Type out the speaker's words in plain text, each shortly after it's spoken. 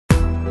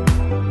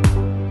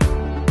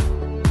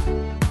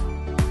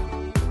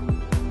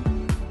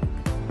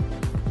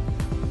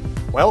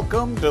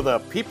Welcome to the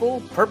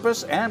People,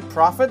 Purpose, and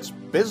Profits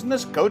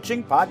Business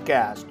Coaching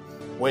Podcast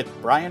with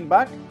Brian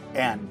Buck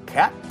and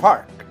Kat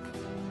Park.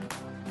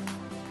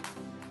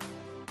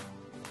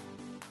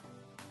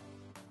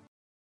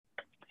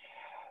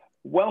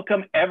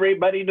 Welcome,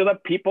 everybody, to the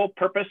People,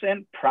 Purpose,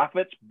 and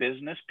Profits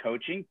Business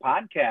Coaching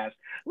Podcast.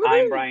 Woo-hoo.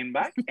 I'm Brian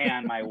Buck,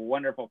 and my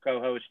wonderful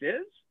co-host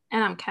is...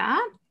 And I'm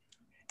Kat.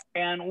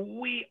 And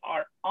we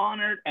are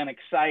honored and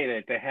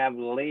excited to have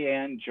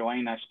Leanne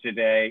join us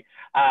today.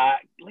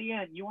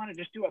 Leanne, you want to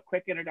just do a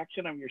quick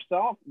introduction of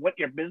yourself, what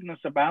your business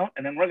about,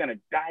 and then we're going to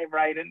dive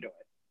right into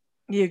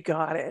it. You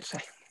got it.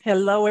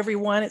 Hello,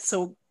 everyone. It's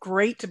so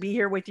great to be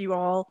here with you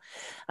all.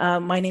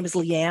 My name is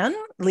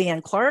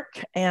Leanne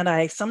Clark, and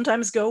I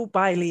sometimes go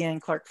by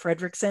Leanne Clark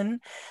Fredrickson.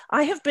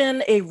 I have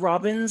been a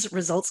Robbins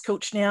results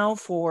coach now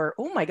for,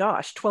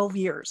 12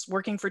 years,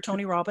 working for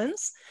Tony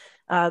Robbins.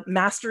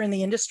 Master in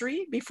the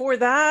industry. Before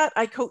that,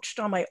 I coached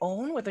on my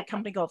own with a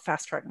company called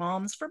Fast Track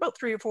Moms for about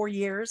 3 or 4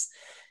 years.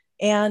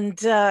 And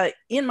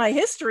in my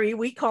history,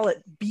 we call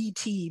it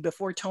BT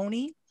before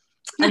Tony.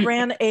 I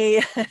ran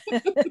a,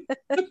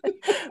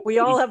 we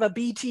all have a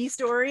BT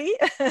story.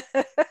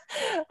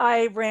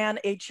 I ran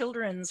a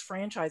children's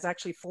franchise,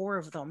 actually 4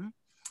 of them.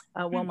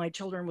 While my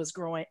children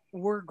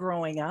were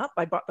growing up.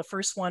 I bought the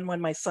first one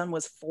when my son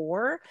was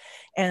 4,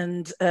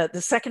 and the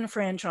second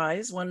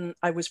franchise when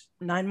I was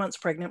 9 months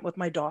pregnant with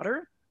my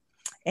daughter.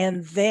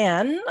 And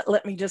then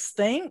let me just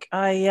think.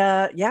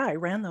 I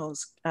ran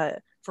those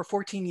for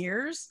 14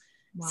 years.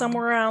 Wow.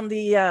 Somewhere around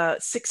the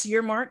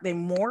 6-year mark, they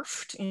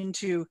morphed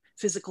into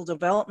physical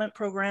development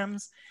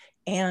programs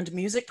and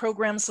music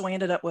programs. So I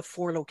ended up with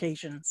 4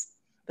 locations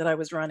that I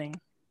was running.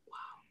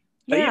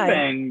 Wow. So you've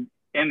been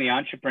in the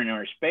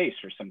entrepreneur space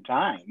for some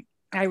time.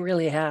 I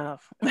really have.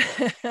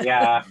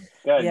 Yeah,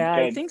 good. Yeah,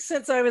 good. I think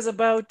since I was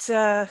about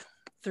 30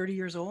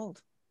 years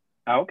old.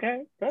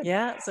 Okay, good.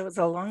 Yeah, so it's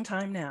a long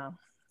time now.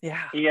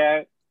 Yeah.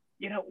 Yeah,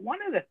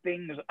 one of the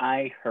things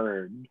I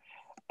heard,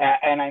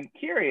 and I'm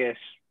curious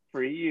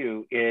for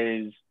you,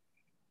 is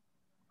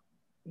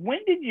when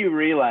did you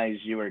realize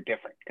you were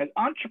different? Because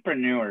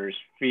entrepreneurs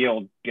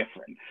feel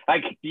different.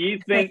 Like, do you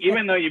think,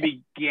 even though you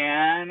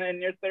began in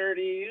your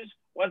 30s,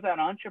 was that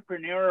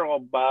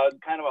entrepreneurial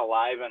bug kind of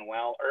alive and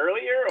well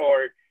earlier,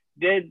 or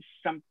did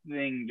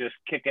something just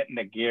kick it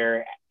into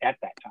gear at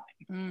that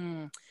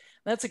time?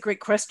 That's a great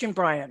question,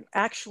 Brian.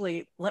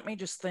 Actually, let me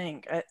just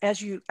think.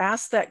 As you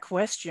asked that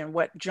question,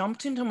 what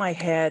jumped into my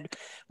head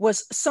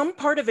was some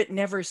part of it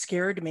never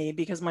scared me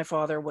because my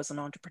father was an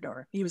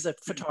entrepreneur. He was a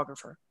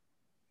photographer.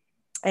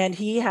 And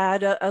he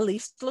had a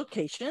leased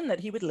location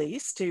that he would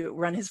lease to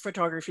run his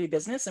photography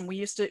business. And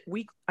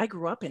I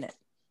grew up in it.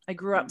 I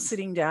grew up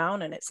sitting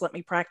down, and it's let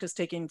me practice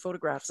taking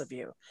photographs of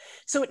you.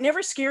 So it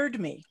never scared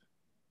me.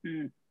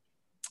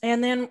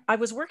 And then I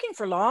was working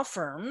for law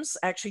firms,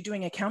 actually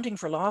doing accounting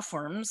for law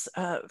firms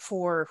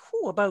for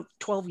about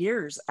 12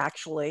 years,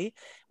 actually,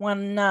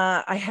 when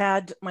I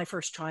had my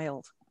first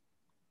child.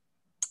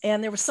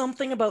 And there was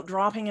something about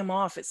dropping him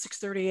off at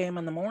 6:30 a.m.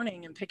 in the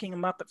morning and picking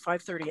him up at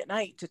 5:30 at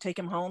night to take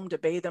him home, to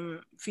bathe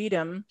him, feed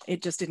him.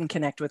 It just didn't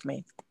connect with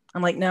me.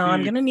 I'm like, no,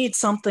 I'm going to need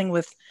something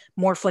with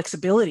more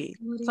flexibility,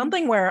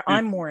 something where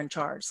I'm more in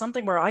charge,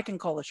 something where I can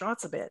call the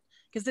shots a bit,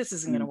 because this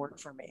isn't going to work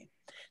for me.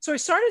 So I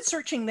started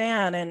searching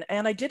then,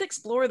 and I did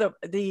explore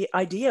the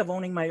idea of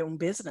owning my own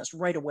business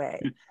right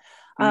away.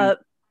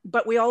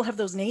 But we all have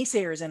those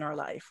naysayers in our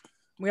life.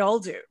 We all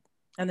do.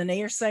 And the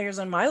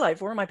naysayers in my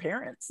life were my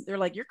parents. They're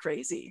like, you're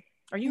crazy.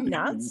 Are you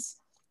nuts?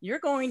 You're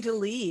going to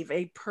leave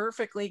a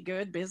perfectly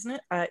good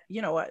business, a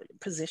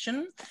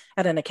position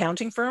at an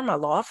accounting firm, a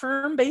law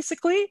firm,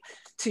 basically,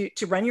 to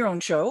run your own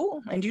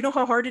show. And you know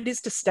how hard it is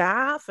to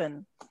staff,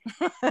 and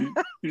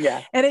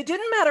yeah. And it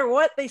didn't matter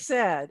what they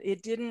said.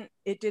 It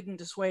didn't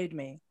dissuade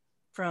me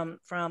from.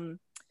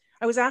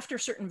 I was after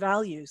certain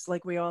values,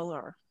 like we all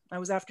are. I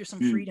was after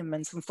some freedom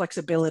and some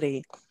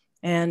flexibility,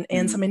 and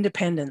some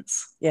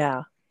independence.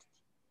 Yeah.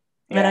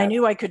 And I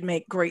knew I could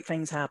make great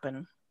things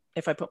happen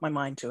if I put my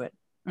mind to it.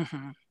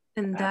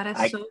 And that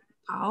is so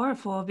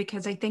powerful,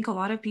 because I think a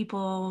lot of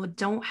people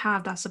don't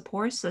have that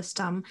support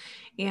system,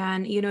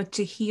 and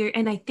to hear,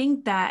 and I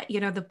think that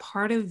the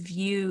part of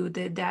you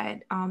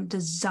that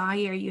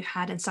desire you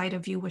had inside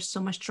of you was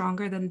so much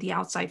stronger than the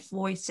outside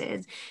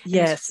voices.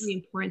 Yes, and it's really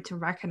important to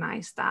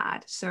recognize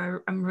that. So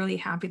I'm really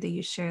happy that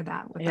you share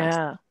that with us.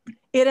 Yeah,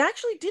 it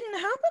actually didn't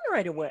happen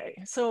right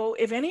away. So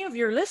if any of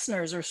your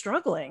listeners are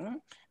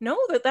struggling, know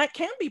that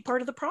can be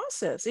part of the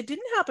process. It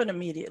didn't happen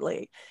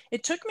immediately.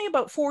 It took me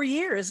about 4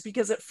 years,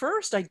 because at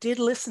first I did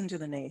listen to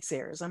the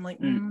naysayers. I'm like,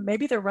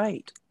 maybe they're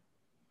right.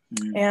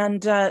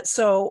 And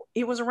so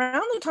it was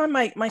around the time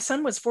my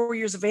son was 4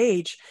 years of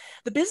age.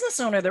 The business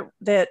owner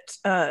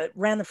that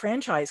ran the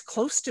franchise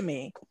close to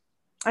me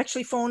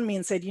actually phoned me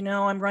and said,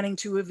 I'm running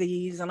 2 of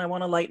these and I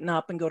want to lighten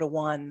up and go to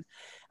one.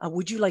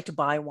 Would you like to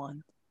buy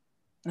one?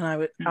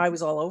 And I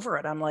was all over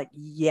it. I'm like,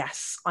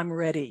 yes, I'm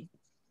ready.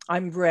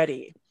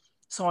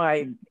 So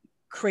I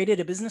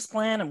created a business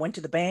plan and went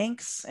to the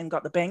banks and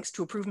got the banks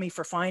to approve me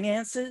for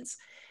finances.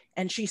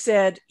 And she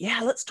said,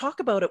 yeah, let's talk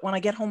about it when I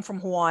get home from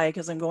Hawaii,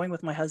 because I'm going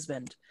with my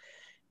husband.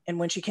 And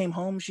when she came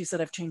home, she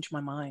said, I've changed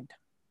my mind.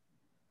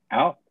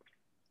 Oh.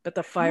 But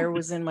the fire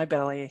was in my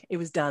belly. It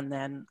was done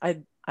then.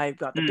 I've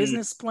got the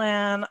business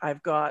plan.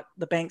 I've got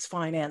the bank's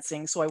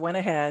financing. So I went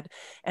ahead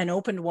and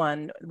opened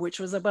one, which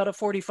was about a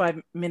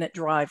 45-minute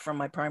drive from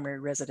my primary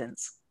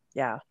residence.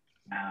 Yeah.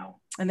 Wow.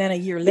 And then a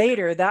year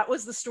later, that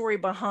was the story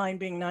behind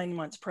being 9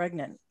 months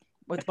pregnant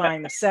with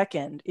buying the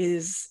second,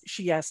 is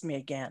she asked me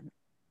again.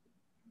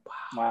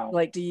 Wow.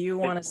 Like, do you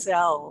want to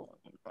sell?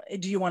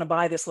 Do you want to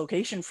buy this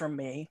location from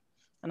me?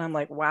 And I'm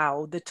like,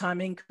 wow, the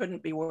timing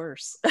couldn't be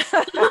worse.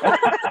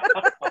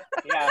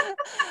 Yeah.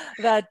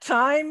 The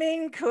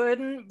timing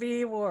couldn't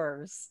be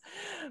worse.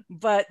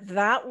 But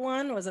that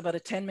one was about a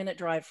 10-minute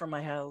drive from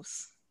my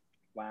house.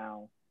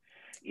 Wow.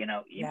 You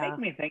know, you make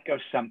me think of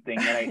something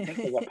that I think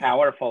is a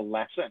powerful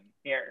lesson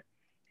here.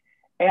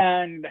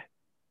 And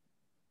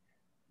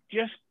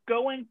just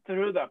going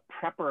through the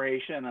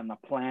preparation and the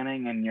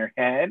planning in your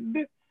head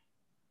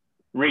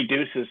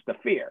reduces the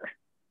fear.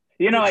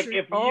 You know, like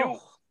if you,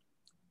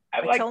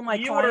 I tell my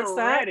clients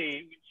that.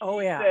 Ready,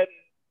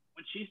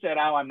 when she said,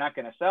 oh, I'm not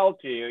going to sell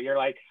to you, you're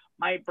like,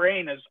 my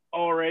brain is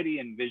already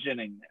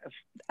envisioning this.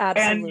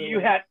 Absolutely. And you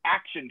had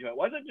action to it. It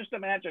wasn't just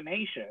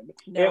imagination.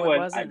 No, it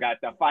wasn't. I've got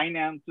the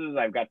finances,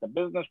 I've got the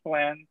business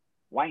plan.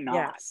 Why not?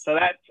 Yes. So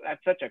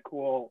that's such a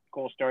cool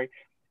story.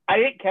 I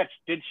didn't catch,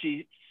 did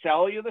she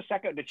sell you the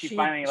second? Did she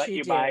finally let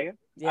you buy it?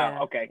 Yeah.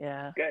 Oh, okay.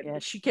 Yeah. Good. Yeah.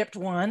 She kept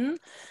one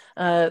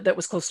that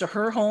was close to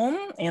her home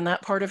in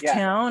that part of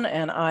town.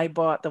 And I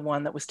bought the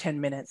one that was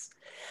 10 minutes.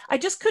 I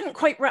just couldn't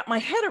quite wrap my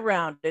head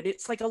around it.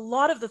 It's like a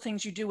lot of the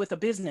things you do with a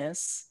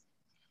business,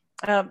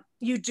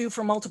 you do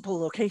for multiple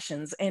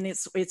locations, and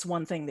it's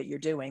one thing that you're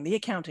doing. The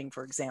accounting,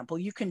 for example,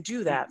 you can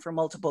do that for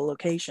multiple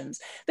locations.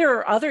 There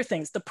are other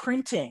things, the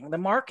printing, the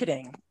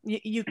marketing,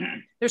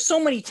 there's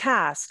so many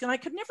tasks, and I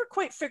could never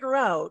quite figure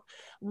out,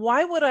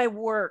 why would I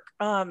work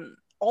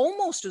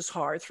almost as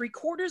hard,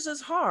 3/4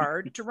 as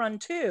hard to run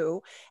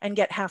two and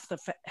get half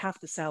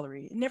the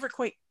salary? It never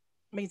quite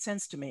made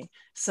sense to me.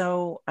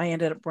 So I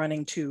ended up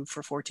running two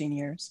for 14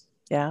 years.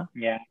 Yeah.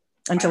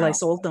 Until I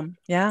sold them.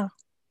 Yeah.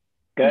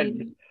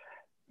 Good.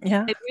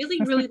 Yeah. I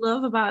really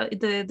love about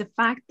the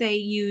fact that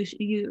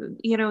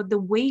you know, the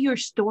way your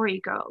story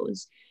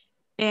goes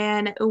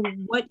and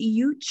what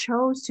you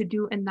chose to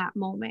do in that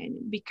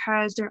moment,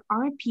 because there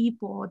are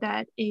people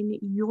that in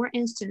your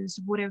instance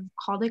would have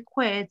called it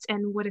quits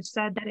and would have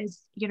said that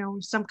is, you know,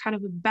 some kind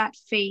of a bad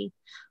faith,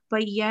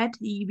 but yet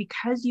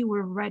because you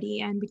were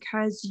ready and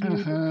because you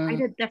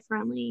decided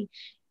differently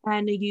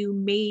and you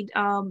made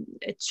a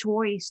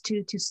choice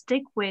to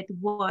stick with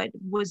what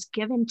was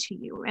given to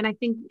you. And I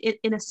think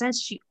in a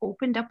sense, she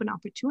opened up an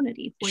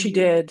opportunity for you. She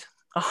did,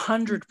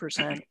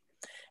 100%.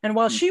 And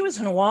while she was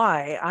in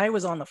Hawaii, I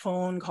was on the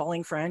phone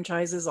calling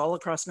franchises all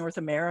across North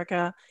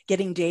America,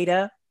 getting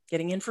data,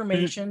 getting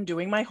information,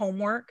 doing my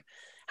homework.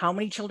 How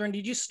many children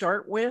did you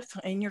start with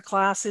in your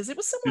classes? It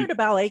was similar to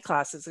ballet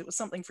classes. It was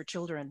something for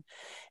children.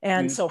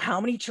 And so how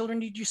many children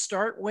did you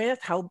start with?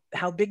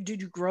 How big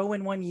did you grow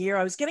in 1 year?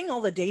 I was getting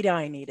all the data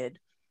I needed.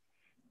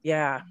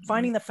 Yeah,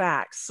 finding the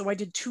facts. So I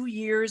did 2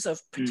 years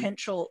of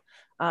potential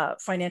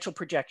financial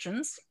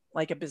projections,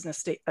 like a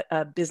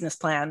business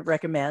plan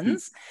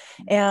recommends.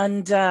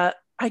 And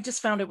I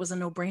just found it was a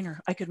no-brainer.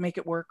 I could make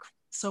it work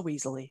so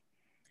easily.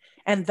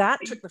 And that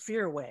took the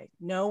fear away,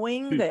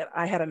 knowing that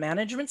I had a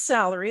management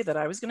salary that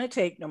I was going to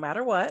take no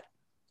matter what.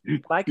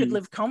 I could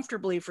live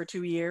comfortably for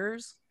 2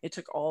 years. It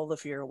took all the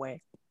fear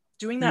away.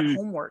 Doing that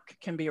homework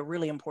can be a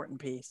really important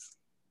piece.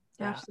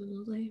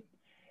 Absolutely.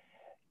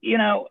 You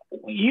know,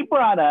 you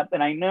brought up,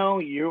 and I know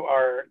you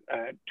are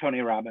Tony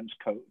Robbins'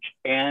 coach,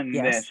 and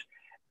this,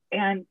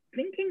 and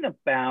thinking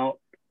about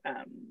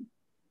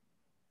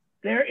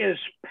there is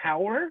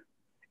power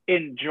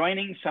in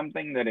joining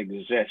something that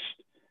exists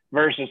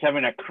versus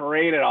having to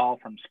create it all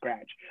from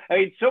scratch. I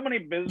mean, so many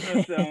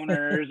business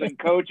owners and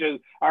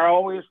coaches are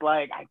always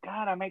like, I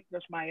gotta make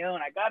this my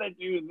own. I gotta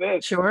do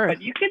this. Sure.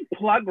 But you can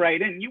plug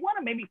right in. You want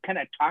to maybe kind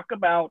of talk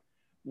about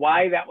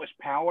why that was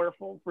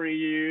powerful for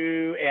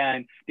you,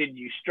 and did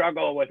you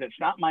struggle with it's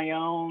not my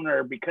own,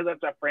 or because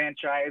it's a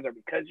franchise, or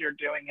because you're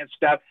doing it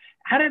stuff?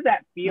 How did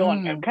that feel,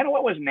 and kind of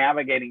what was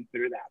navigating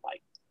through that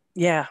like?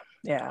 Yeah.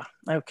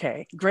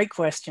 Okay. Great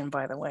question,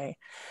 by the way.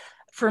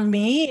 For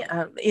me,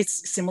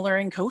 it's similar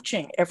in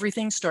coaching.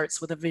 Everything starts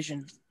with a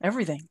vision,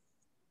 everything.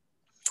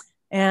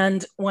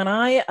 And when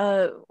I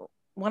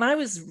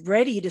was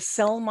ready to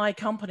sell my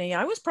company,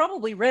 I was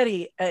probably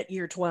ready at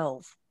year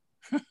 12.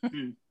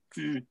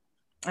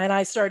 And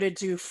I started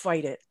to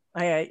fight it.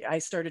 I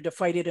started to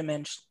fight it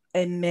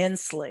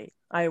immensely.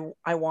 I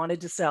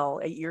wanted to sell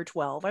at year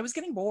 12. I was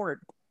getting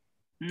bored.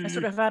 I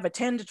sort of have a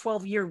 10 to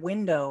 12 year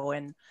window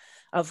and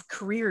of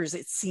careers,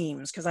 it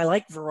seems, because I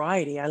like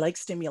variety, I like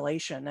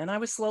stimulation, and I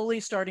was slowly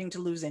starting to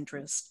lose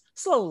interest.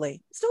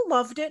 Slowly, still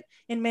loved it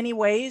in many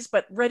ways,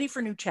 but ready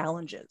for new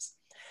challenges.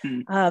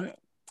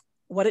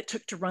 What it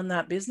took to run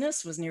that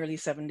business was nearly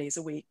 7 days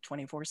a week,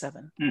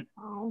 24/7.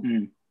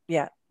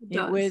 Yeah,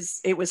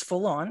 it was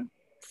full on,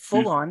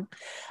 full on.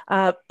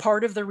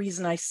 Part of the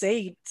reason I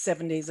say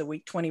 7 days a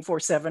week,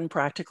 24/7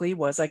 practically,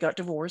 was I got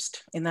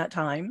divorced in that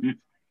time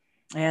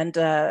and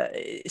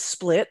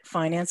split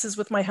finances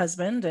with my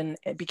husband, and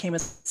became a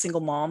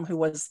single mom who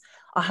was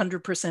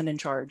 100% in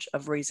charge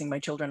of raising my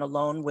children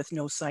alone with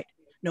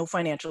no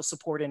financial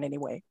support in any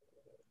way.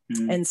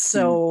 And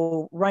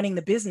so running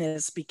the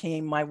business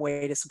became my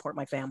way to support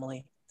my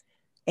family.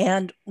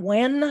 And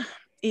when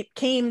it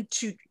came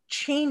to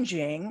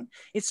changing,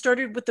 it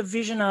started with the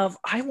vision of,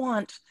 I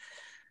want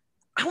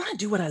to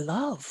do what I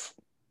love.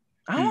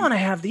 I want to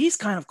have these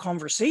kind of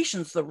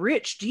conversations, the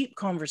rich, deep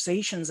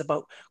conversations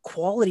about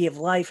quality of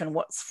life and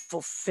what's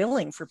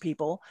fulfilling for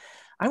people.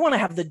 I want to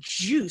have the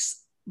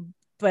juice,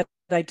 but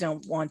I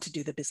don't want to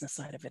do the business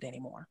side of it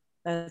anymore.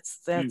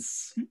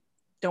 That's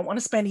don't want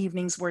to spend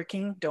evenings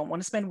working, don't want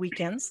to spend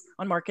weekends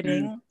on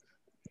marketing.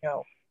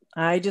 No,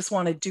 I just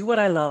want to do what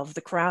I love,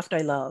 the craft I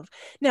love.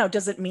 Now,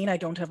 does it mean I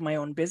don't have my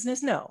own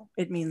business? No,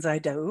 it means I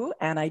do.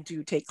 And I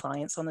do take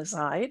clients on the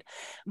side,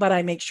 but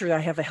I make sure I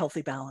have a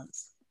healthy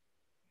balance.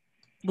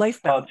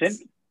 Life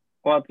balance.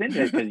 Well, it's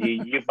interesting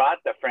because you bought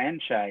the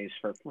franchise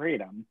for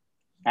freedom.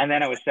 And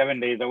then it was 7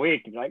 days a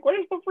week. You're like, what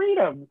is the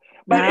freedom?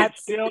 But it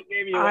still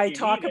gave you what you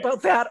talk needed.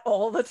 about that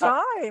all the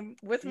time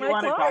with my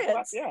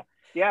clients.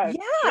 Yeah,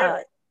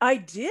 sure. I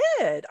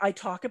did. I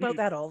talk about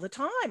that all the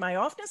time. I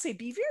often say,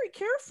 be very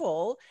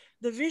careful.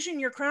 The vision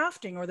you're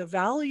crafting or the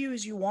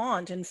values you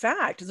want, in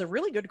fact, is a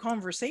really good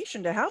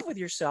conversation to have with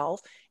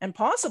yourself, and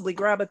possibly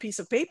grab a piece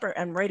of paper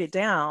and write it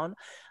down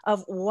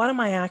of, what am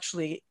I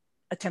actually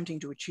attempting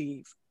to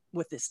achieve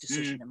with this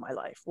decision in my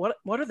life?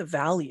 What are the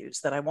values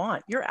that I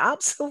want? You're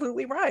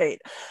absolutely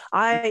right.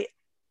 And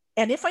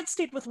if I'd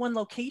stayed with one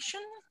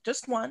location,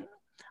 just one,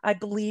 I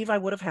believe I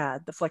would have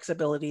had the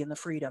flexibility and the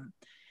freedom.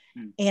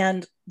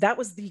 And that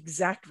was the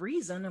exact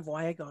reason of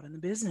why I got in the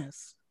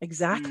business.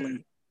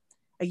 Exactly.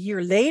 A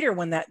year later,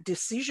 when that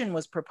decision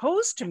was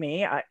proposed to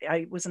me,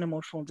 I was an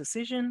emotional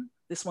decision.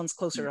 This one's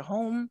closer to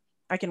home.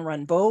 I can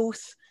run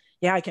both.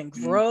 Yeah, I can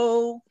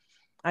grow.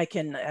 I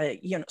can,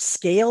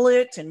 scale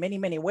it in many,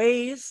 many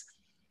ways.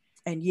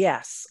 And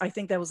yes, I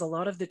think that was a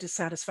lot of the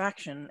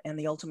dissatisfaction, and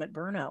the ultimate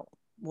burnout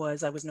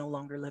was I was no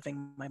longer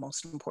living my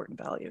most important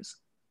values.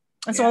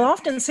 And so I'll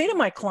often say to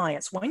my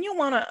clients, when you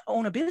want to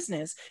own a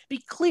business,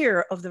 be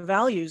clear of the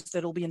values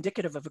that will be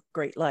indicative of a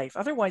great life.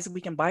 Otherwise,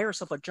 we can buy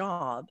ourselves a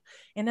job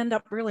and end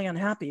up really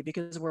unhappy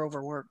because we're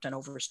overworked and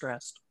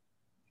overstressed.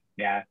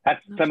 Yeah,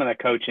 that's some of the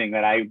coaching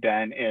that I've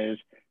done is,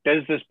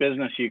 does this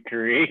business you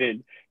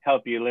created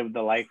help you live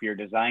the life you're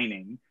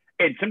designing?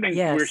 And sometimes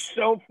we're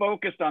so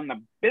focused on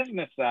the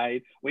business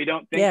side, we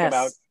don't think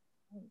about,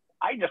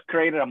 I just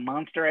created a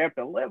monster I have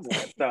to live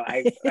with. So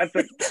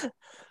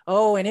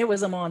oh, and it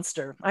was a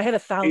monster. I had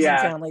 1,000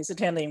 families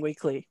attending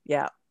weekly.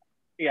 Yeah.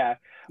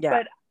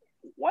 But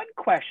one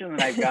question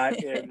that I've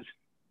got is,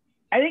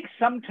 I think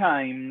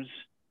sometimes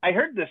I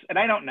heard this, and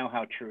I don't know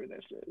how true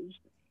this is,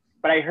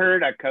 but I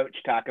heard a coach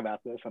talk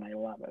about this, and I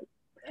love it.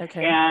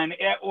 Okay. And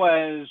it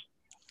was,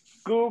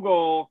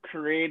 Google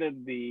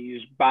created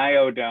these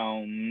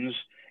biodomes,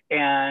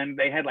 and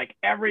they had like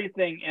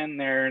everything in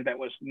there that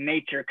was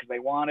nature, because they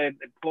wanted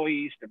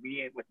employees to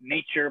be with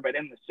nature, but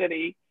in the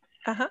city.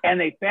 And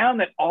they found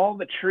that all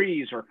the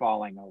trees were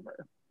falling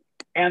over.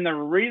 And the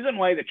reason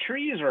why the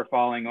trees were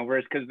falling over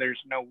is because there's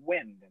no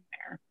wind in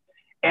there.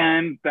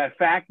 And the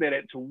fact that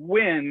it's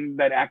wind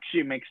that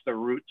actually makes the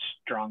roots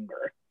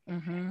stronger.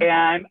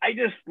 And I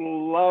just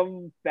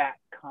love that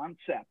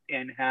concept,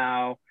 in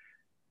how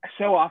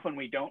so often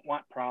we don't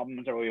want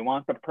problems, or we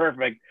want the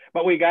perfect,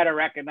 but we got to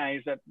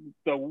recognize that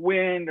the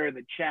wind or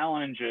the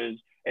challenges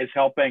is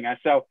helping us.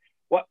 So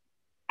what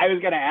I was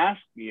going to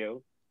ask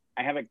you,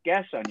 I have a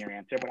guess on your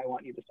answer, but I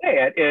want you to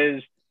say it,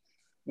 is,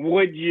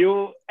 would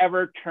you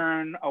ever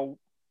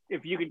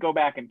if you could go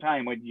back in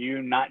time, would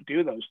you not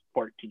do those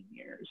 14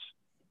 years?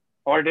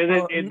 Or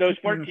did those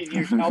 14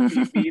 years help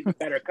you be the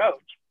better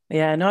coach?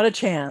 Yeah, not a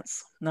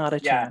chance. Not a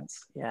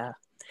chance. Yeah.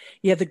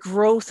 The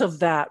growth of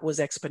that was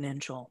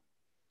exponential.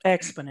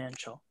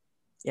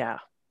 Yeah.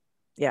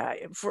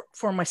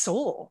 For my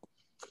soul.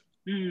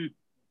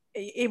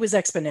 It was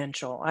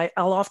exponential.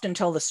 I'll often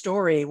tell the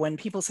story when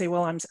people say,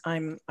 well,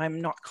 I'm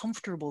not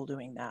comfortable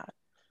doing that.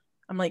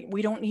 I'm like,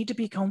 we don't need to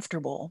be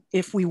comfortable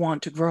if we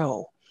want to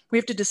grow. We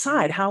have to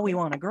decide how we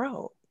want to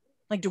grow.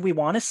 Like, do we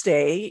want to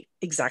stay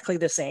exactly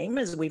the same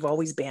as we've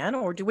always been,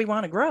 or do we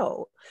want to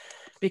grow?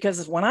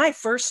 Because when I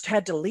first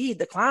had to lead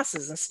the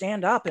classes and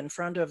stand up in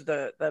front of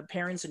the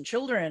parents and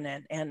children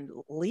and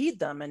lead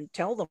them and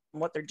tell them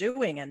what they're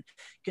doing and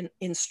can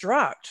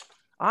instruct,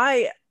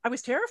 I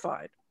was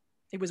terrified.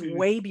 It was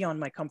way beyond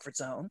my comfort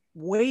zone,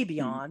 way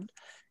beyond.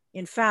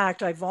 In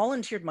fact, I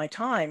volunteered my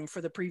time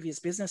for the previous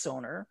business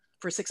owner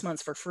for 6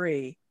 months for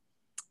free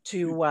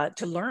to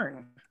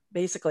learn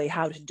basically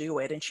how to do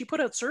it. And she put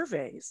out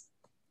surveys,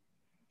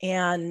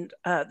 and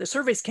the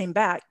surveys came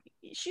back.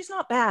 She's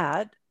not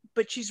bad,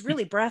 but she's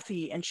really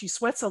breathy and she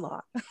sweats a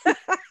lot.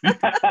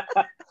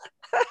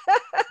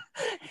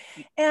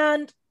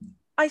 And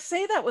I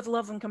say that with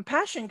love and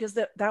compassion because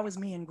that was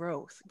me in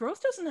growth.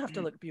 Growth doesn't have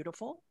to look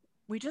beautiful.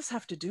 We just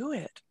have to do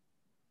it.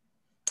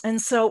 And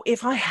so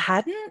if I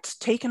hadn't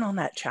taken on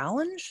that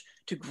challenge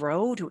to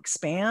grow, to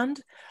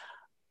expand,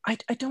 I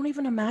don't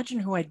even imagine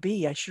who I'd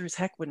be. I sure as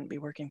heck wouldn't be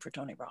working for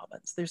Tony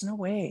Robbins. There's no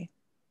way.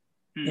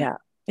 Yeah.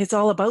 It's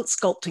all about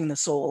sculpting the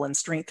soul and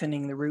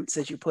strengthening the roots,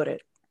 as you put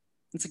it.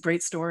 It's a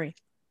great story.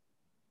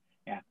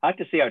 Yeah. I have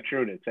to see how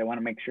true it is. I want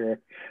to make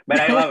sure, but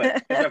I love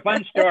it. It's a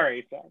fun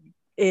story. So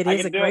it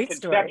is a great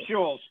story.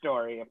 Conceptual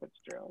story if it's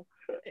true.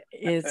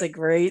 It's a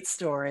great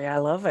story. I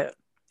love it.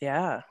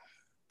 Yeah.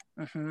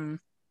 Mm-hmm.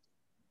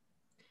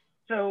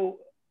 So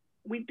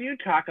we do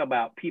talk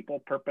about people,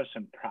 purpose,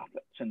 and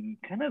profits, and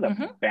kind of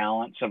the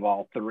balance of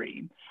all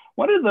three.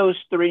 What do those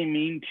three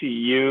mean to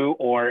you?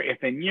 Or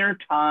if in your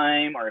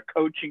time or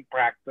coaching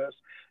practice,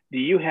 do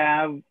you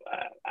have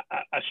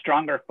a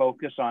stronger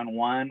focus on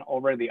one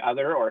over the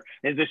other? Or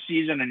is this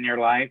season in your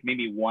life,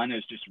 maybe one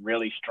is just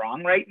really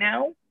strong right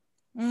now?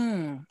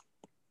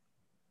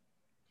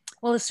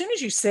 Well, as soon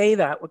as you say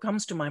that, what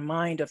comes to my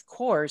mind, of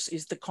course,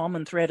 is the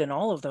common thread in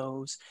all of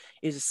those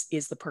is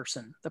the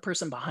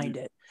person behind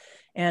it.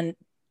 And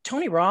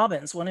Tony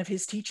Robbins, one of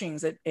his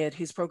teachings at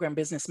his program,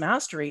 Business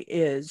Mastery,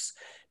 is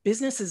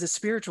business is a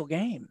spiritual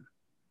game.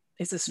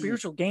 It's a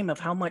spiritual game of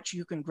how much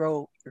you can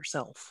grow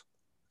yourself.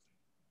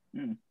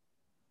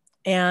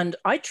 And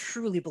I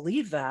truly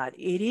believe that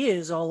it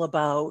is all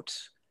about,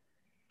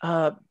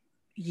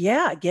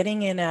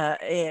 getting in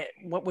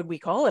what would we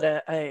call it?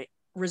 A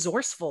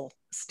resourceful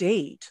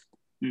state.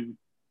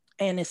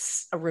 And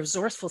it's a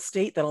resourceful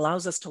state that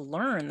allows us to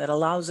learn, that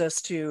allows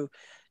us to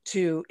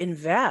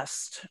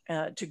invest,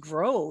 to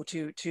grow,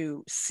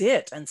 to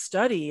sit and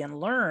study and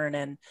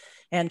learn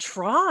and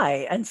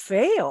try and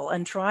fail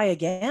and try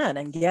again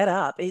and get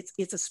up.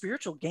 It's a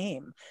spiritual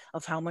game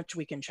of how much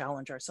we can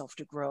challenge ourselves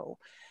to grow.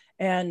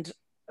 And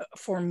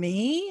for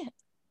me,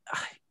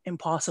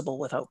 impossible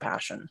without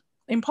passion.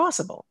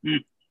 Impossible.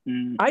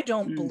 I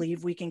don't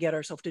believe we can get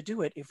ourselves to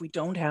do it if we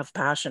don't have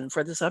passion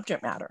for the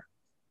subject matter.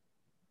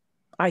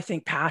 I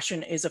think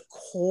passion is a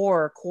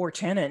core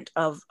tenet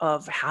of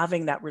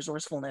having that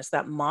resourcefulness,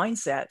 that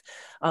mindset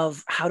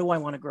of how do I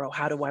want to grow?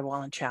 How do I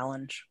want to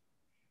challenge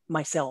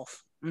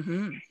myself?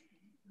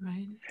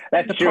 Right.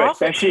 That's true,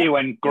 especially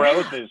when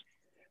growth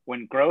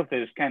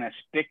is kind of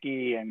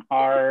sticky and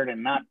hard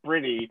and not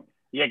pretty.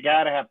 You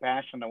got to have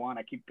passion to want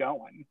to keep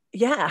going.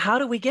 Yeah. How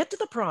do we get to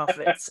the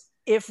profits?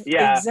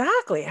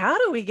 Exactly. How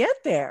do we get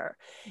there?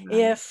 Right.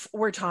 If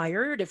we're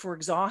tired, if we're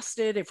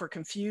exhausted, if we're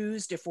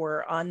confused, if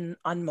we're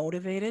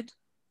unmotivated,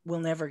 we'll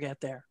never get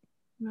there.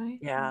 Right.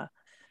 Yeah.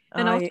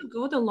 And also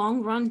go the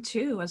long run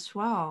too, as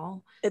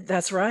well.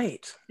 That's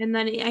right. And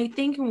then I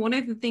think one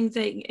of the things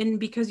and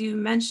because you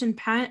mentioned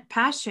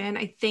passion,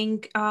 I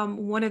think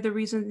one of the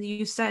reasons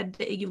you said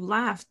that you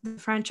left the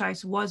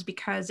franchise was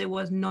because it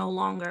was no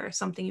longer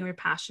something you were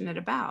passionate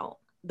about.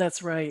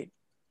 That's right.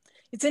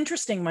 It's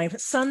interesting. My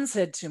son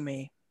said to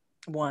me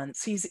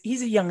once, he's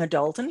a young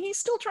adult and he's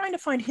still trying to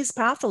find his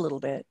path a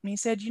little bit. And he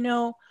said,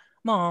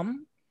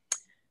 Mom,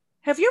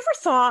 have you ever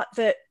thought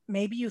that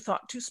maybe you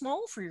thought too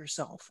small for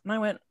yourself? And I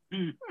went,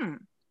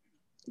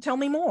 tell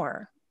me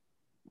more.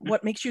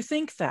 What makes you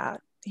think that?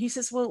 He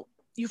says, well,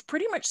 you've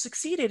pretty much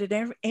succeeded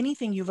at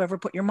anything you've ever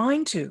put your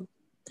mind to.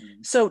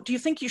 So do you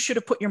think you should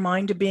have put your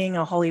mind to being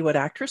a Hollywood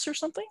actress or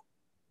something?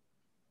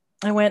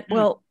 I went,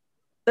 well,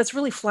 that's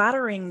really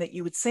flattering that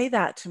you would say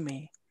that to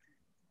me.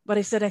 But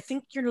I said, I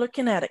think you're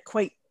looking at it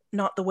quite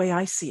not the way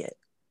I see it.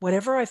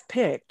 Whatever I've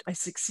picked, I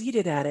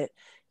succeeded at it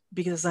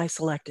because I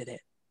selected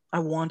it. I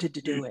wanted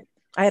to do it.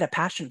 I had a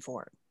passion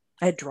for it.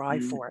 I had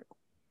drive for it.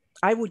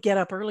 I would get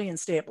up early and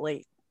stay up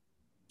late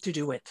to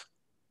do it.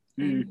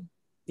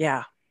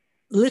 Yeah.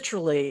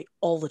 Literally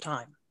all the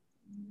time.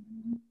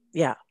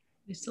 Yeah.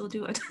 I still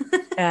do it.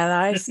 And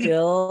I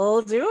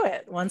still do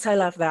it. Once I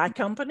left that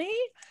company,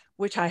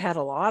 which I had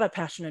a lot of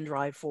passion and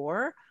drive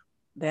for,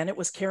 then it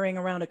was carrying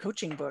around a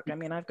coaching book. I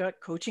mean, I've got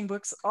coaching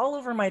books all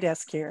over my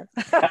desk here.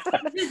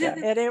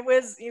 And it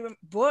was even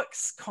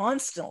books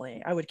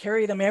constantly. I would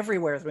carry them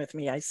everywhere with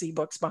me. I see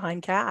books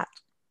behind Kat.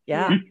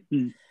 Yeah.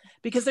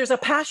 Because there's a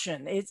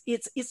passion.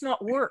 It's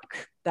not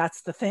work.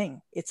 That's the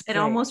thing. It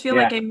almost feels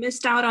like I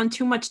missed out on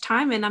too much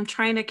time and I'm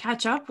trying to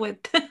catch up with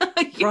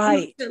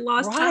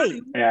lost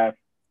time. Yeah.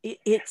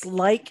 It's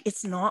like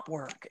it's not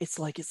work. It's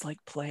like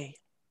play.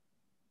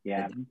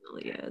 Yeah. It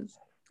really is.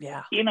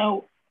 Yeah.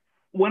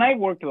 When I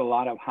worked with a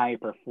lot of high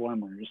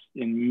performers,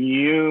 and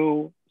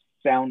you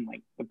sound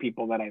like the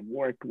people that I've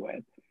worked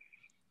with,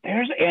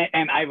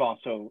 and I've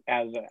also,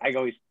 I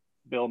always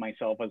bill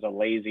myself as a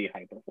lazy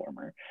high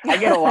performer. I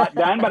get a lot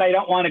done, but I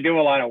don't want to do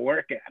a lot of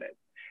work at it.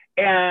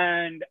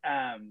 And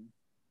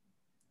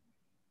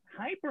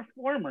high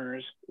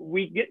performers,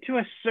 we get to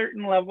a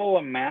certain level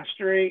of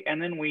mastery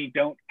and then we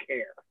don't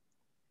care.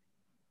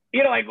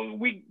 Like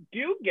we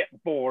do get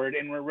bored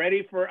and we're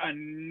ready for a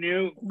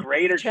new,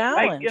 greater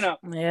challenge.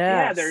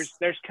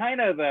 There's kind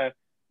of the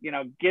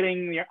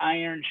getting your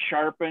iron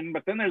sharpened,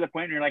 but then there's a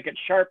point where you're like, it's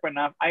sharp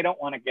enough. I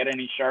don't want to get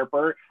any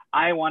sharper.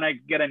 I want to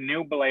get a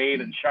new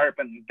blade and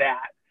sharpen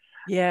that.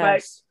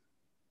 Yes.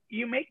 But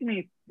you make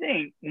me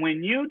think,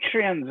 when you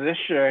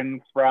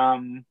transition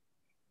from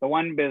the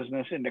one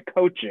business into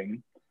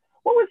coaching,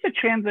 what was the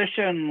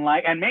transition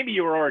like? And maybe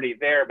you were already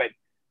there, but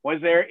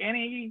was there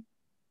any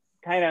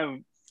kind of,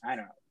 I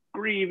don't know,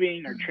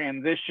 grieving or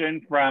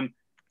transition from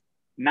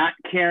not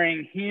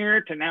caring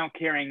here to now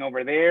caring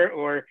over there?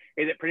 Or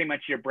is it pretty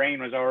much your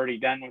brain was already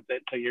done with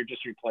it, so you're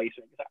just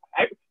replacing?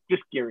 I'm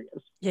just curious.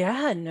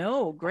 Yeah,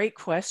 no, great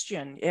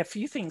question. A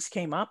few things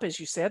came up as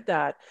you said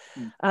that.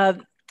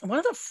 One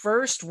of the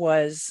first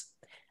was,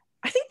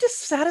 I think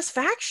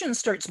dissatisfaction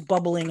starts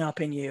bubbling up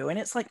in you, and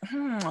it's like,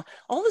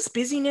 all this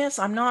busyness.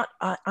 I'm not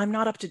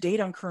up to date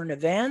on current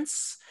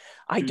events.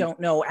 I don't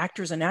know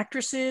actors and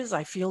actresses.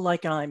 I feel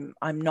like I'm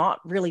not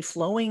really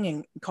flowing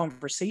in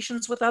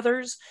conversations with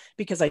others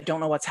because I don't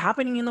know what's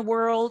happening in the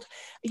world.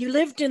 You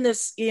lived in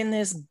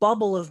this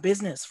bubble of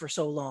business for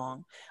so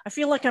long. I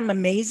feel like I'm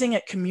amazing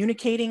at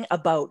communicating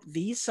about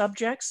these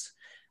subjects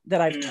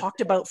that I've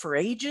talked about for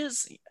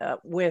ages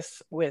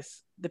with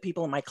the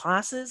people in my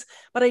classes,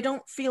 but I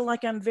don't feel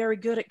like I'm very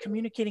good at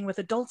communicating with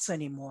adults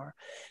anymore.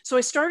 So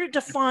I started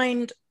to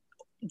find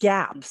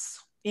gaps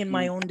in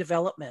my own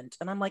development.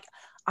 And I'm like,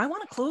 I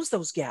want to close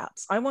those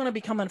gaps. I want to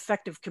become an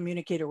effective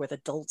communicator with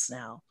adults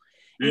now.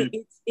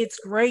 It's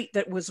great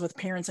that was with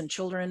parents and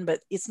children, but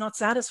it's not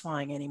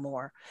satisfying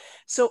anymore.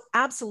 So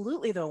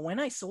absolutely though, when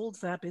I sold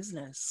that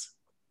business,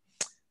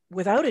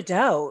 without a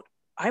doubt,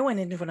 I went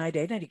into an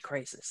identity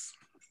crisis.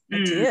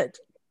 I did.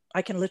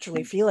 I can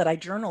literally feel it. I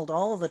journaled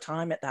all the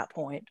time at that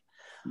point,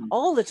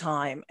 all the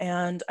time.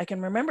 And I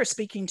can remember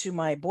speaking to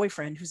my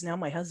boyfriend, who's now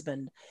my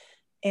husband.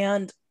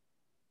 And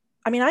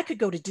I mean, I could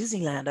go to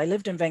Disneyland. I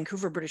lived in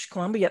Vancouver, British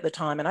Columbia at the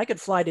time, and I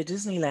could fly to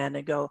Disneyland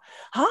and go,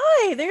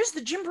 hi, there's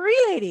the Gymboree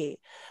lady.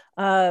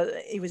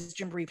 It was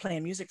Gymboree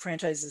playing music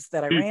franchises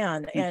that I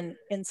ran.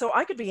 And so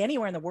I could be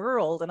anywhere in the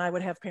world, and I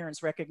would have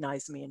parents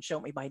recognize me and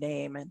shout me by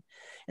name. And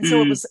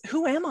so it was,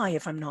 who am I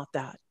if I'm not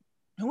that?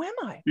 Who am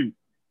I?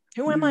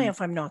 Who am I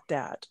if I'm not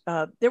that?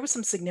 There was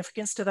some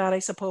significance to that, I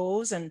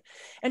suppose, and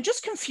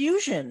just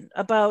confusion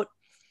about,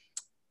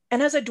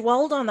 and as I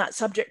dwelled on that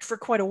subject for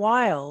quite a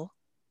while,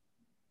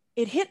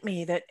 it hit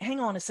me that,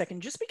 hang on a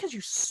second, just because you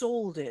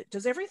sold it,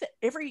 does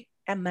every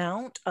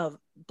amount of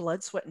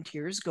blood, sweat, and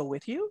tears go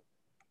with you?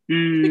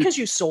 Because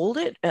you sold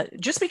it,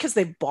 just because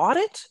they bought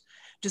it,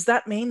 does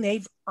that mean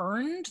they've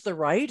earned the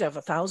right of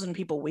 1,000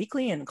 people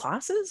weekly in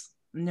classes?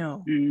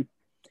 No.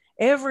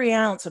 Every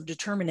ounce of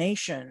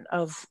determination,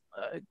 of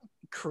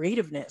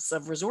creativeness,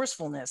 of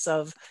resourcefulness,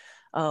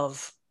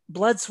 of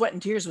blood, sweat,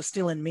 and tears was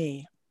still in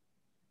me.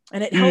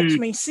 And it helped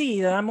me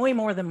see that I'm way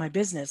more than my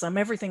business. I'm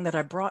everything that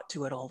I brought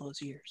to it all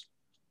those years.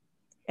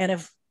 And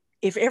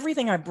if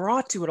everything I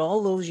brought to it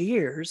all those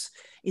years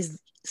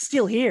is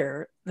still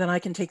here, then I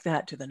can take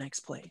that to the next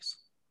place.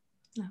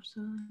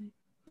 Absolutely.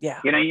 Yeah.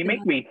 You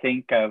make me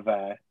think of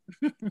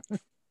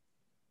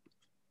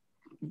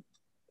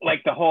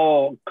like the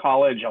whole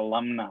college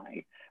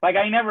alumni. Like,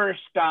 I never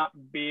stopped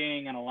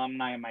being an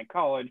alumni in my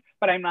college,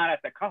 but I'm not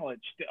at the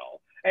college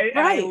still. And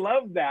I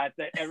love that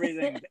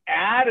everything's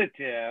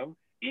additive.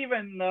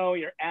 Even though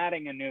you're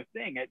adding a new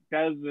thing, it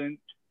doesn't,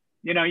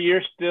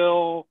 you're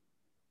still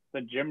the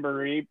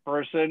Gymboree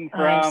person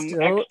from X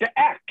to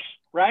X,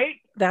 right?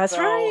 That's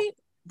right.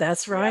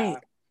 That's right.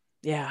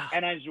 Yeah.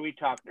 And as we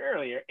talked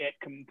earlier, it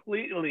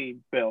completely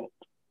built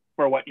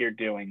for what you're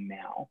doing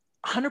now.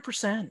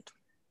 100%.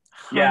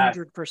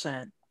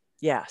 100%.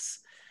 Yes.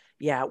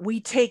 Yeah. We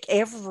take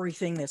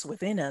everything that's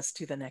within us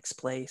to the next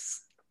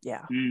place.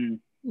 Yeah.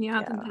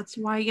 Yeah, that's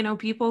why,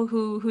 people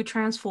who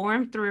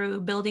transform through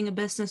building a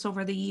business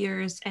over the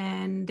years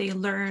and they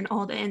learn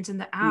all the ins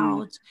and the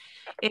outs,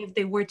 if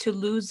they were to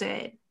lose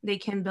it, they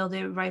can build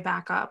it right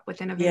back up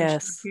within a very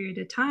short period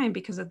of time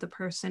because of the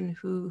person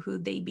who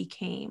they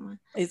became.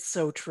 It's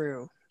so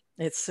true.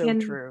 It's so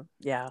true.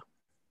 Yeah.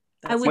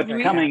 I would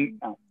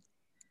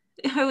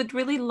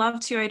really love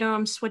to. I know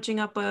I'm switching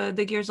up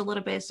the gears a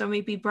little bit. So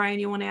maybe, Brian,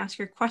 you want to ask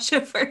your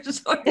question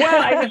first? Well,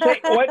 I would say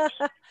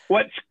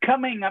what's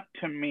coming up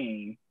to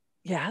me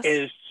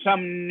is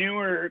some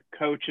newer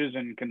coaches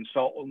and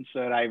consultants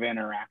that I've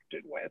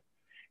interacted with.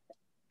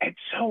 And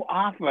so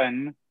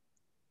often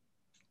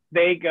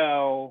they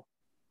go,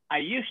 I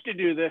used to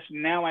do this,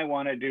 now I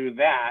want to do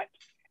that.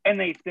 And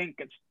they think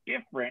it's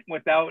different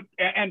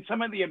and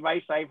some of the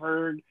advice I've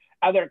heard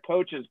other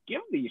coaches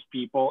give these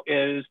people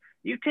is,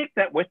 you take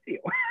that with you.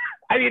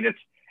 I mean,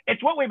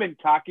 it's what we've been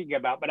talking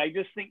about, but I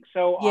just think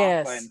so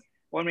often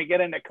when we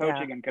get into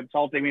coaching and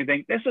consulting, we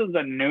think this is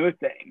a new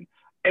thing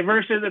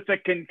versus it's a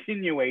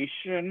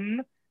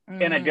continuation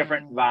in a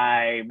different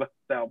vibe.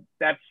 So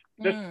that's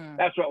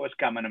what was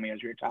coming to me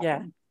as you were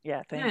talking.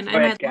 Yeah, thank you. And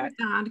I love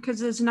that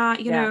because it's not,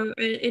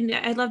 and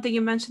I love that you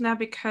mentioned that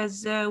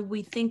because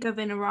we think of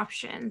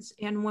interruptions,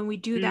 and when we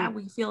do that,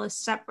 we feel it's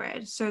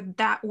separate. So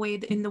that way,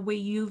 in the way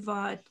you've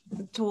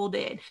told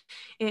it,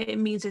 it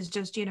means it's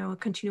just, a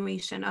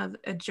continuation of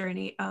a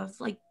journey of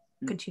like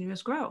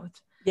continuous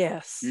growth.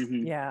 Yes.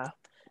 Yeah.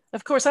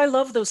 Of course, I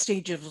love those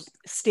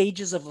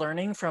stages of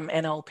learning from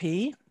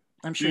NLP.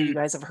 I'm sure you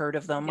guys have heard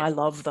of them. I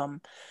love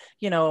them.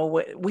 You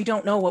know, we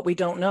don't know what we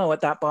don't know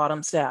at that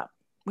bottom step.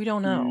 We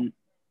don't know.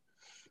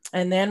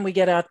 And then we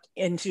get up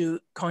into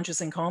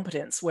conscious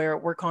incompetence, where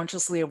we're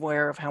consciously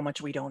aware of how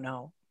much we don't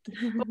know.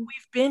 But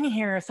we've been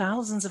here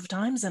thousands of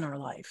times in our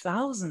life,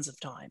 thousands of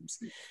times.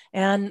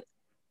 And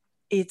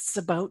it's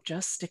about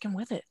just sticking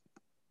with it.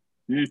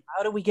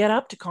 How do we get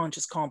up to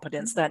conscious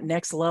competence, that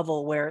next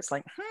level where it's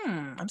like,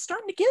 I'm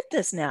starting to get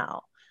this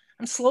now.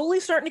 I'm slowly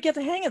starting to get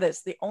the hang of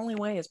this. The only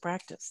way is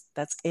practice.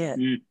 That's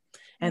it.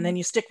 And then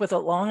you stick with it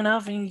long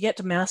enough and you get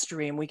to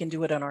mastery, and we can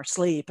do it in our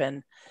sleep.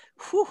 And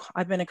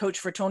I've been a coach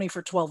for Tony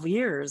for 12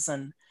 years,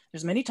 and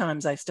there's many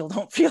times I still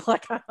don't feel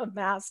like I'm a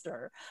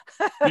master.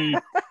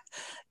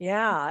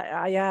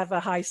 Yeah, I have a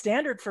high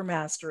standard for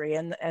mastery.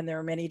 And there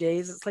are many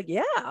days it's like,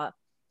 yeah,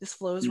 this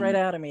flows right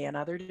out of me. And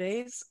other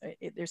days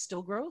there's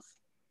still growth.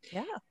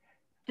 Yeah.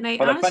 And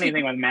the funny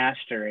thing with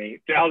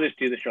mastery, I'll just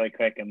do this really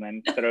quick and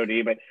then throw to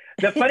you, but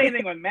the funny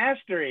thing with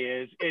mastery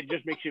is it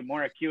just makes you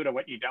more acute of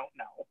what you don't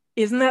know.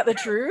 Isn't that the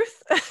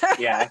truth?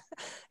 Yeah.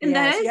 And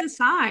that is a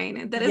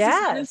sign. That is a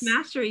sign of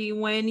mastery,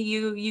 when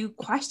you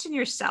question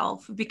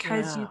yourself,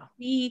 because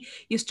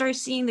you start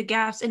seeing the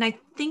gaps. And I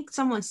think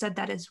someone said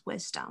that is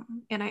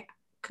wisdom. And I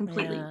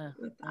completely agree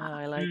with that.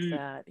 I like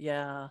that.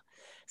 Yeah.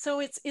 So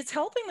it's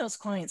helping those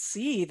clients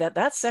see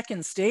that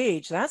second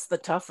stage, that's the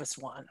toughest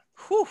one.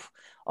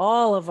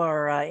 All of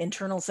our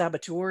internal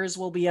saboteurs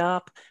will be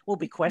up. We'll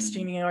be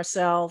questioning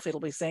ourselves. It'll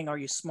be saying, are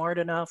you smart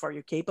enough? Are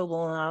you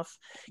capable enough?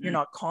 You're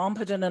not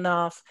competent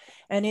enough.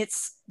 And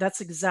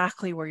that's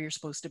exactly where you're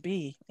supposed to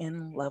be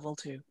in level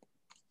 2.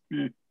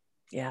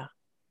 Yeah.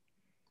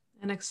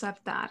 And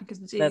accept that, because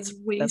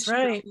when you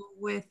struggle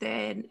with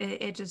it,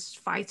 it just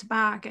fights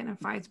back, and it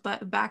fights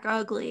back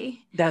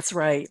ugly. That's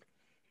right.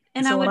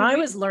 And so when I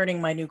was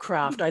learning my new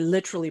craft, I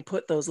literally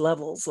put those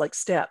levels, like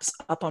steps,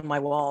 up on my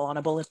wall on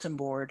a bulletin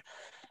board.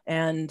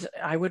 And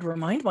I would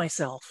remind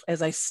myself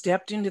as I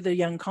stepped into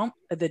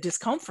the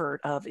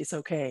discomfort of, it's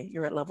okay,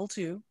 you're at level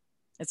 2.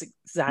 It's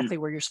exactly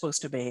where you're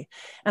supposed to be.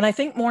 And I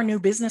think more new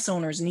business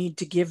owners need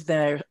to give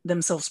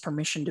themselves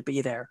permission to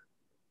be there.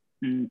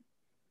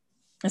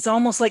 It's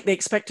almost like they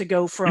expect to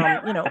go from,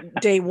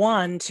 day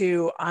 1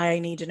 to I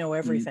need to know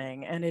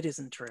everything. And it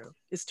isn't true.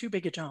 It's too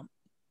big a jump.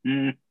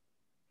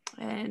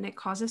 And it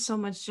causes so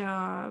much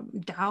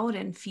doubt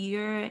and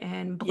fear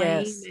and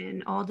blame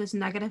and all this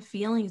negative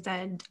feelings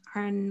that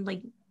aren't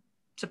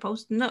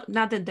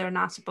not that they're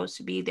not supposed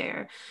to be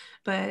there,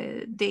 but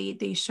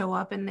they show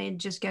up and they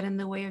just get in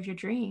the way of your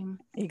dream.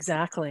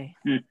 Exactly.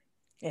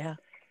 Yeah.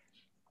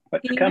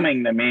 What's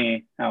coming to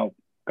me? Oh,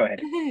 go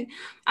ahead.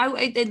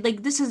 I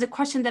this is the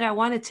question that I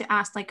wanted to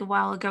ask a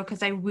while ago,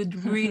 because I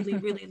would really,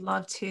 really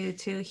love to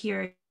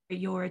hear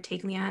your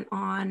take, Leanne,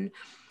 on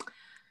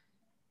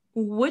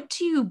what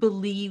do you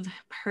believe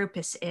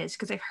purpose is?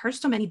 Because I've heard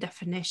so many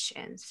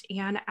definitions,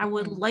 and I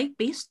would like,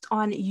 based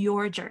on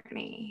your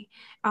journey,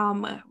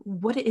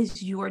 what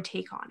is your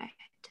take on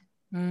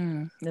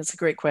it? That's a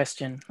great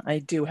question. I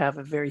do have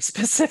a very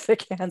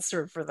specific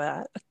answer for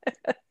that.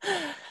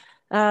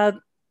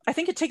 I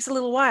think it takes a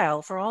little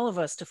while for all of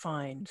us to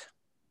find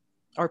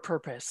our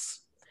purpose,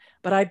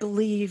 but I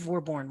believe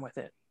we're born with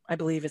it. I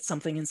believe it's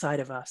something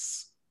inside of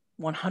us.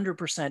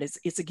 100%.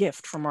 It's a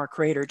gift from our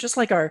creator, just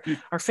like our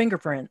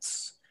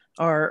fingerprints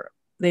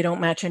they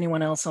don't match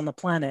anyone else on the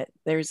planet.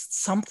 There's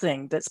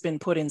something that's been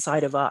put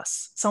inside of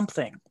us,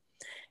 something.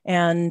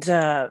 And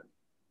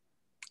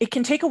it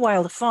can take a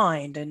while to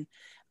find. And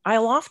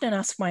I'll often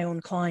ask my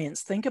own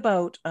clients, think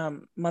about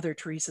Mother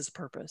Teresa's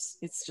purpose.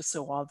 It's just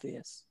so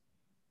obvious.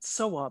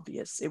 So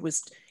obvious. It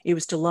was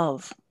to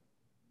love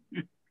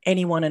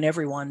anyone and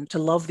everyone, to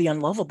love the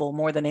unlovable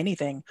more than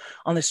anything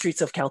on the streets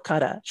of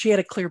Calcutta. She had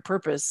a clear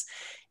purpose.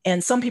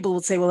 And some people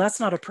would say, well, that's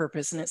not a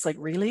purpose. And it's like,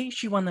 really?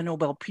 She won the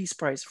Nobel Peace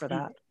Prize for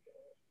that.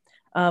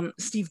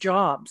 Steve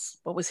Jobs,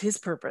 what was his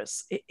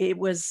purpose? It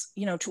was,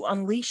 to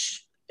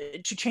unleash,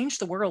 to change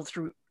the world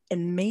through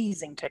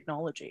amazing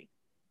technology.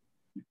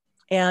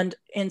 And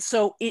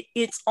so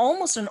it's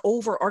almost an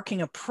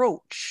overarching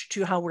approach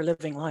to how we're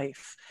living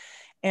life.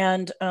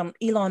 And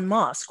Elon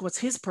Musk, what's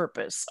his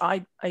purpose?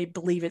 I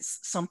believe it's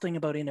something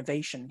about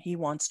innovation. He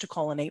wants to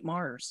colonize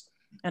Mars.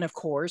 And of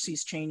course,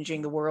 he's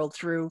changing the world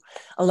through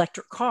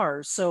electric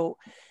cars. So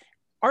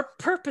our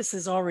purpose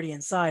is already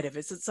inside of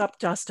us. It's up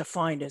to us to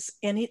find us.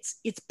 And it's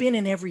been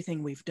in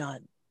everything we've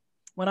done.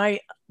 When I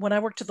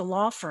worked at the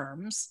law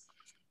firms,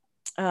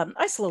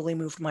 I slowly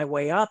moved my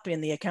way up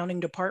in the accounting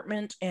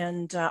department,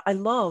 and I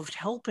loved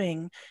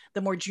helping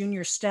the more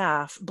junior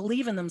staff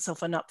believe in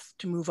themselves enough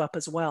to move up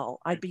as well.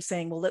 I'd be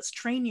saying, well, let's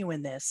train you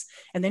in this,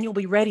 and then you'll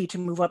be ready to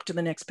move up to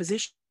the next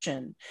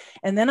position.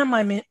 And then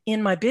I'm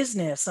in my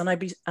business, and I'd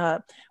be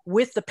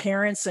with the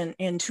parents and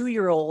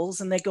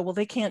 2-year-olds, and they go, well,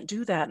 they can't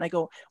do that. And I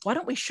go, why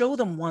don't we show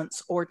them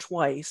once or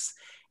twice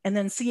and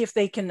then see if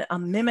they can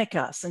mimic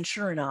us? And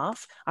sure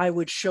enough, I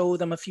would show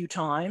them a few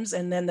times,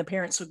 and then the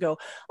parents would go,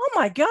 oh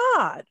my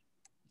God,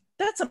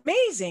 that's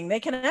amazing. They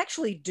can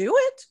actually do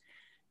it.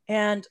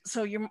 And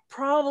so you're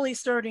probably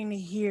starting to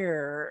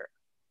hear,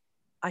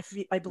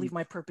 I believe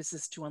my purpose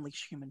is to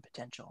unleash human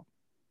potential.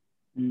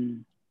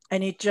 Mm.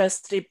 And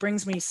it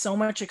brings me so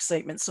much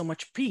excitement, so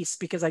much peace,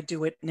 because I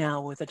do it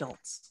now with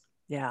adults.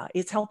 Yeah,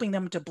 it's helping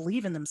them to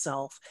believe in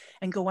themselves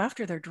and go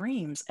after their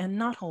dreams and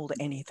not hold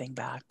anything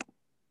back,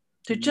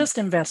 to just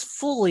invest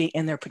fully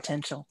in their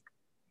potential.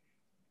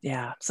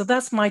 Yeah, so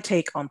that's my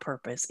take on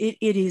purpose. It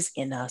is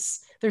in us.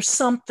 There's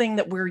something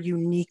that we're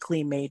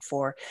uniquely made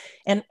for.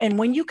 And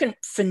when you can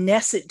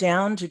finesse it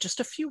down to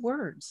just a few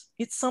words,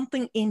 it's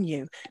something in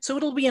you. So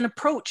it'll be an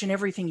approach in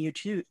everything you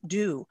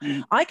do.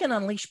 Mm. I can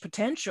unleash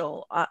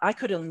potential. I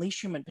could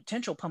unleash human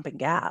potential pumping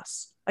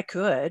gas. I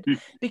could,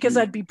 because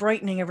I'd be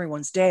brightening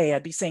everyone's day.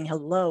 I'd be saying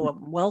hello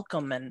and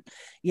welcome. And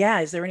yeah,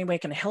 is there any way I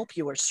can help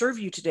you or serve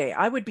you today?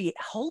 I would be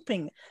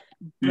helping,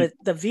 but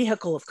the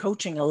vehicle of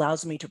coaching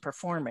allows me to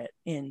perform it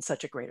in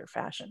such a greater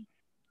fashion.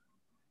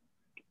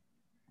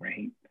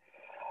 Right.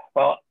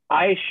 Well,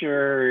 I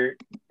sure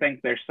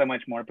think there's so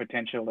much more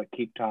potential to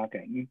keep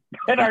talking,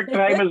 and our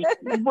time is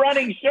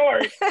running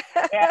short.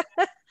 And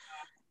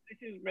this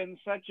has been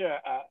such a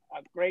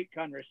great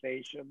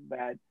conversation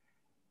that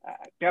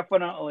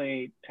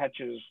definitely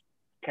touches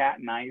Kat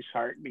and I's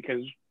heart,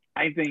 because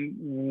I think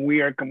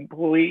we are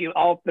completely,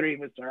 all three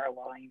of us are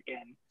aligned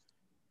in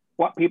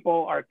what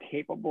people are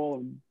capable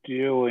of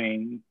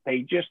doing. They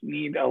just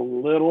need a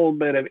little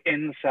bit of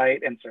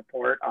insight and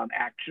support on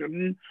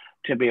action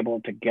to be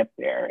able to get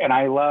there. And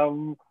I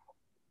love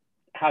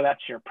how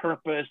that's your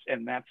purpose,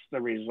 and that's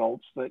the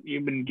results that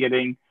you've been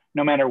getting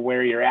no matter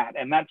where you're at.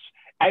 And I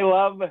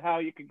love how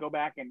you can go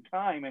back in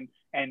time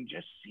and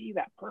just see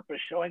that purpose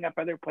showing up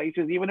other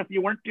places, even if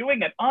you weren't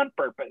doing it on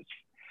purpose,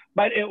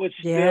 but it was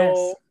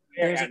still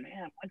there.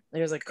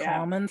 There's a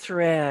common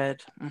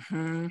thread.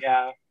 Mm-hmm.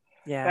 Yeah.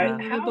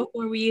 Yeah.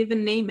 Before we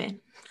even name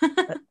it.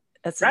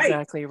 That's right.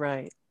 Exactly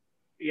right.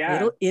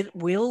 Yeah. It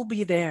will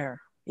be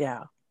there.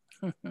 Yeah.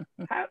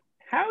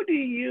 How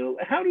do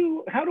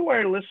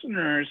our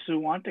listeners who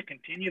want to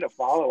continue to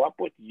follow up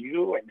with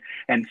you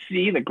and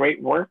see the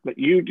great work that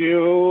you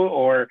do,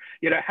 or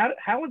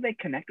how would they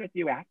connect with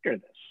you after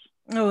this?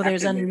 Oh,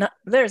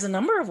 there's a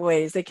number of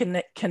ways they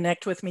can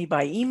connect with me: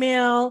 by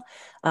email,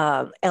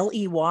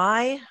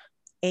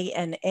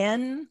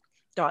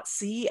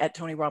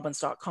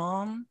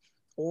 leyann.c@tonyrobbins.com,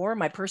 or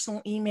my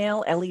personal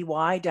email,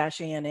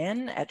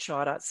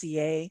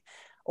 ley-ann@shaw.ca,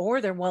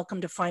 or they're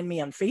welcome to find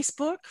me on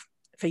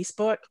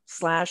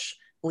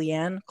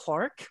Facebook/Leyann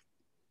Clark.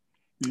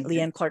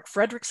 Leyann Clark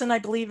Fredrickson, I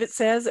believe it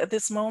says at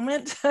this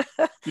moment.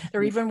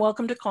 They're even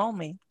welcome to call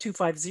me,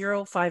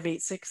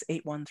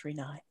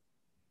 250-586-8139.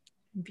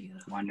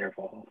 Beautiful.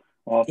 Wonderful.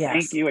 Well,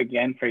 Thank you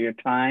again for your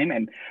time.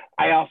 And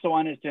I also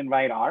wanted to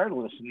invite our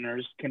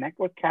listeners to connect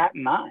with Kat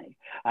and I.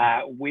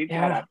 We've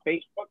got a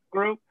Facebook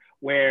group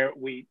where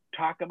we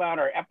talk about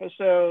our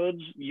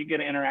episodes. You get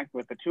to interact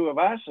with the two of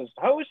us as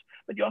hosts,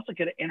 but you also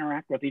get to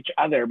interact with each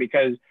other,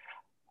 because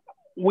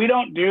we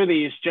don't do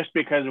these just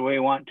because we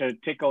want to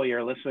tickle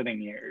your listening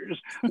ears.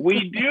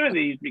 We do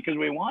these because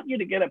we want you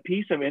to get a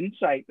piece of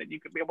insight that you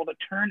could be able to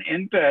turn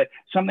into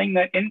something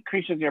that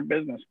increases your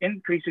business,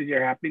 increases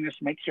your happiness,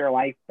 makes your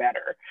life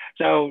better.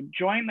 So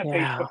join the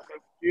Facebook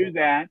group, do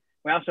that.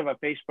 We also have a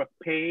Facebook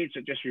page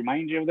that just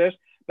reminds you of this,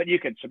 but you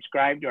could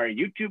subscribe to our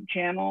YouTube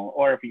channel,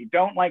 or if you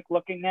don't like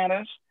looking at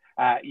us,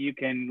 you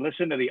can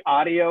listen to the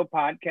audio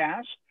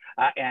podcast.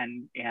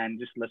 And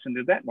just listen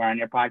to that. We're on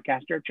your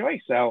podcaster of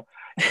choice. So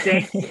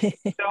thank you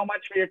so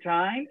much for your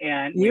time.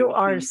 And you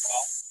are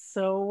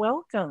so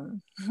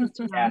welcome.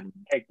 Yeah,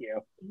 thank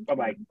you.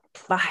 Bye-bye.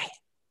 Bye.